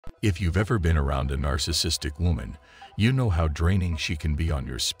If you've ever been around a narcissistic woman, you know how draining she can be on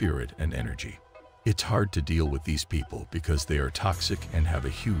your spirit and energy. It's hard to deal with these people because they are toxic and have a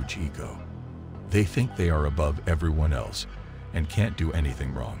huge ego. They think they are above everyone else and can't do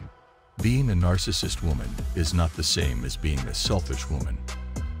anything wrong. Being a narcissist woman is not the same as being a selfish woman.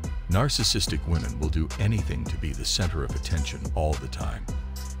 Narcissistic women will do anything to be the center of attention all the time,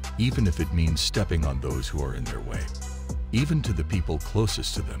 even if it means stepping on those who are in their way. Even to the people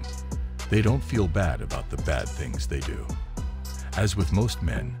closest to them, they don't feel bad about the bad things they do. As with most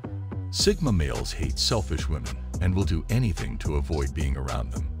men, Sigma males hate selfish women and will do anything to avoid being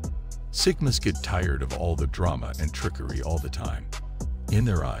around them. Sigmas get tired of all the drama and trickery all the time. In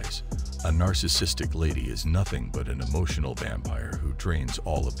their eyes, a narcissistic lady is nothing but an emotional vampire who drains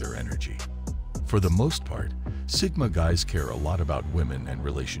all of their energy. For the most part, Sigma guys care a lot about women and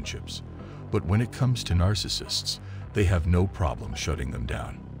relationships, but when it comes to narcissists, they have no problem shutting them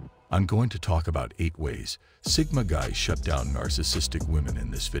down. I'm going to talk about 8 ways Sigma guys shut down narcissistic women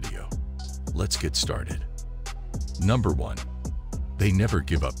in this video. Let's get started. Number 1. They never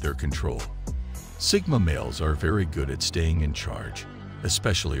give up their control. Sigma males are very good at staying in charge,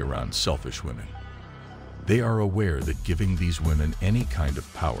 especially around selfish women. They are aware that giving these women any kind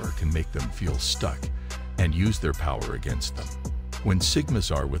of power can make them feel stuck and use their power against them. When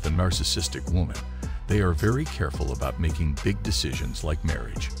Sigmas are with a narcissistic woman, they are very careful about making big decisions like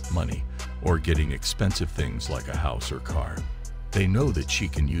marriage, money, or getting expensive things like a house or car. They know that she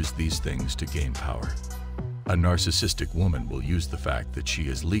can use these things to gain power. A narcissistic woman will use the fact that she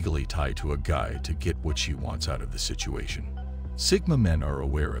is legally tied to a guy to get what she wants out of the situation. Sigma men are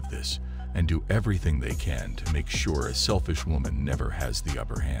aware of this and do everything they can to make sure a selfish woman never has the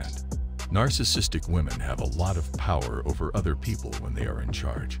upper hand. Narcissistic women have a lot of power over other people when they are in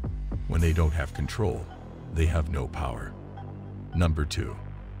charge. When they don't have control, they have no power. Number 2.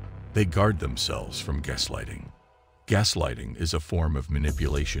 They guard themselves from gaslighting. Gaslighting is a form of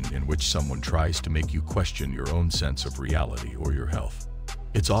manipulation in which someone tries to make you question your own sense of reality or your health.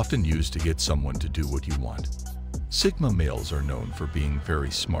 It's often used to get someone to do what you want. Sigma males are known for being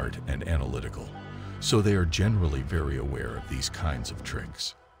very smart and analytical, so they are generally very aware of these kinds of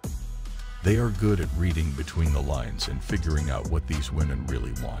tricks. They are good at reading between the lines and figuring out what these women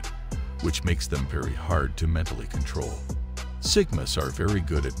really want, which makes them very hard to mentally control. Sigmas are very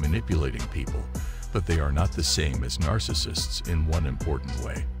good at manipulating people, but they are not the same as narcissists in one important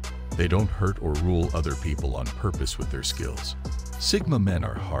way. They don't hurt or rule other people on purpose with their skills. Sigma men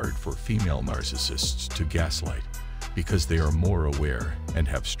are hard for female narcissists to gaslight because they are more aware and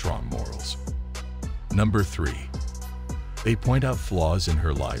have strong morals. Number 3. They point out flaws in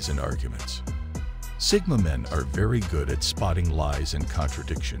her lies and arguments. Sigma men are very good at spotting lies and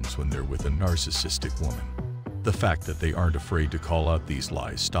contradictions when they're with a narcissistic woman. The fact that they aren't afraid to call out these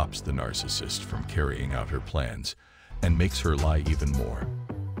lies stops the narcissist from carrying out her plans and makes her lie even more.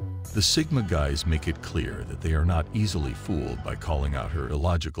 The Sigma guys make it clear that they are not easily fooled by calling out her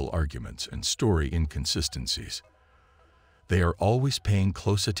illogical arguments and story inconsistencies. They are always paying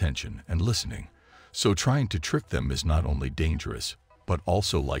close attention and listening, so trying to trick them is not only dangerous, but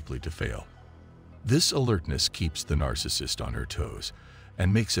also likely to fail. This alertness keeps the narcissist on her toes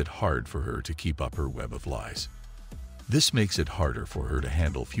and makes it hard for her to keep up her web of lies. This makes it harder for her to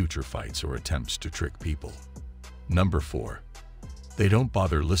handle future fights or attempts to trick people. Number 4. They don't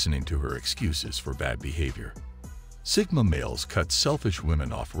bother listening to her excuses for bad behavior. Sigma males cut selfish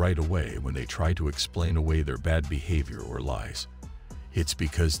women off right away when they try to explain away their bad behavior or lies. It's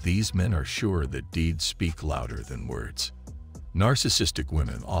because these men are sure that deeds speak louder than words. Narcissistic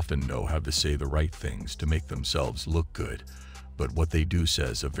women often know how to say the right things to make themselves look good, but what they do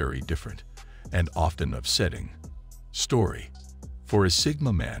says a very different, and often upsetting, story. For a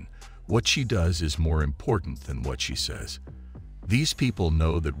Sigma man, what she does is more important than what she says. These people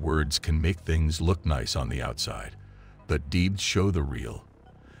know that words can make things look nice on the outside, but deeds show the real,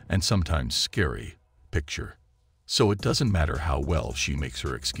 and sometimes scary, picture. So it doesn't matter how well she makes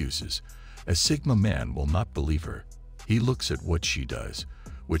her excuses. A Sigma man will not believe her. He looks at what she does,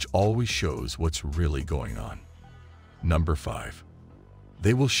 which always shows what's really going on. Number 5.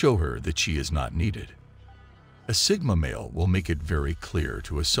 They will show her that she is not needed. A Sigma male will make it very clear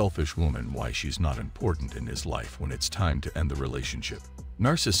to a selfish woman why she's not important in his life when it's time to end the relationship.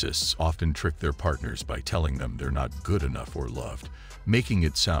 Narcissists often trick their partners by telling them they're not good enough or loved, making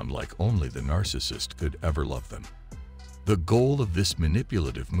it sound like only the narcissist could ever love them. The goal of this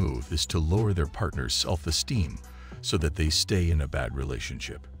manipulative move is to lower their partner's self-esteem so that they stay in a bad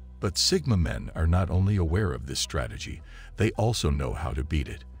relationship. But Sigma men are not only aware of this strategy, they also know how to beat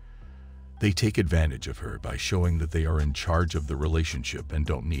it. They take advantage of her by showing that they are in charge of the relationship and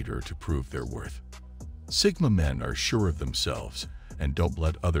don't need her to prove their worth. Sigma men are sure of themselves and don't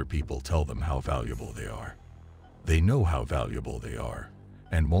let other people tell them how valuable they are. They know how valuable they are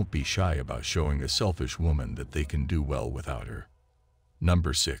and won't be shy about showing a selfish woman that they can do well without her.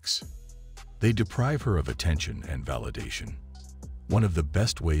 Number 6. They deprive her of attention and validation. One of the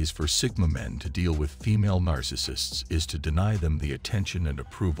best ways for Sigma men to deal with female narcissists is to deny them the attention and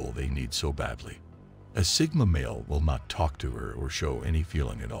approval they need so badly. A Sigma male will not talk to her or show any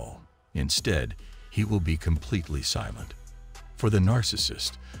feeling at all. Instead, he will be completely silent. For the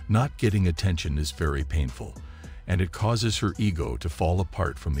narcissist, not getting attention is very painful, and it causes her ego to fall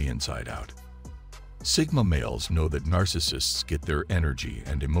apart from the inside out. Sigma males know that narcissists get their energy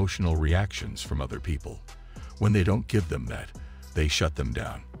and emotional reactions from other people. When they don't give them that, they shut them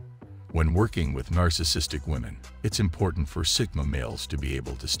down. When working with narcissistic women, it's important for Sigma males to be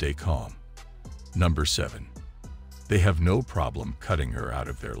able to stay calm. Number 7. They have no problem cutting her out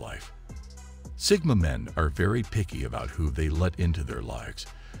of their life. Sigma men are very picky about who they let into their lives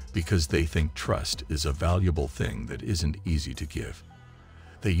because they think trust is a valuable thing that isn't easy to give.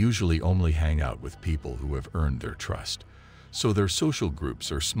 They usually only hang out with people who have earned their trust, so their social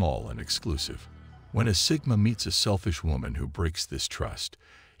groups are small and exclusive. When a Sigma meets a selfish woman who breaks this trust,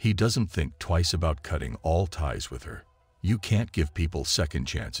 he doesn't think twice about cutting all ties with her. You can't give people second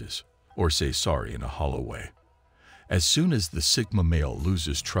chances or say sorry in a hollow way. As soon as the Sigma male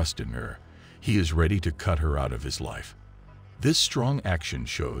loses trust in her, he is ready to cut her out of his life. This strong action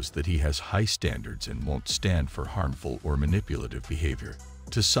shows that he has high standards and won't stand for harmful or manipulative behavior.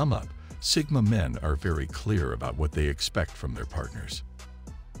 To sum up, Sigma men are very clear about what they expect from their partners.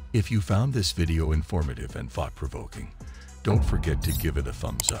 If you found this video informative and thought-provoking, don't forget to give it a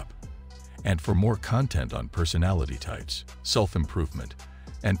thumbs up. And for more content on personality types, self-improvement,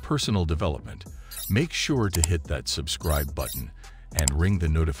 and personal development, make sure to hit that subscribe button and ring the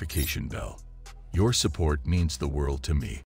notification bell. Your support means the world to me.